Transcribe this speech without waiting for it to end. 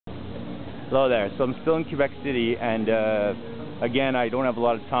Hello there. So I'm still in Quebec City, and again, I don't have a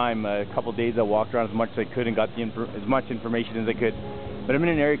lot of time. A couple days I walked around as much as I could and got as much information as I could. But I'm in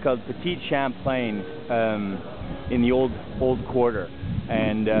an area called Petite Champlain in the old quarter,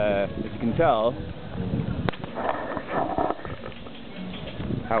 and as you can tell,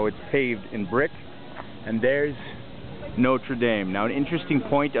 how it's paved in brick, and there's Notre Dame. Now, an interesting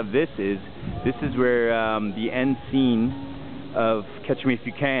point of this is where the end scene of Catch Me If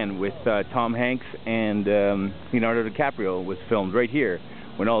You Can with Tom Hanks and Leonardo DiCaprio was filmed right here,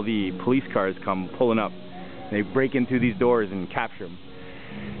 when all the police cars come pulling up. They break in through these doors and capture them.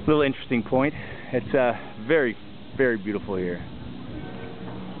 Little interesting point. It's very, very beautiful here.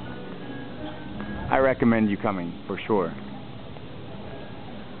 I recommend you coming for sure.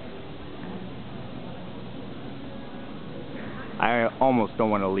 I almost don't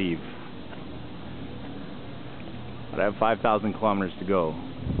want to leave, but I have 5,000 kilometers to go.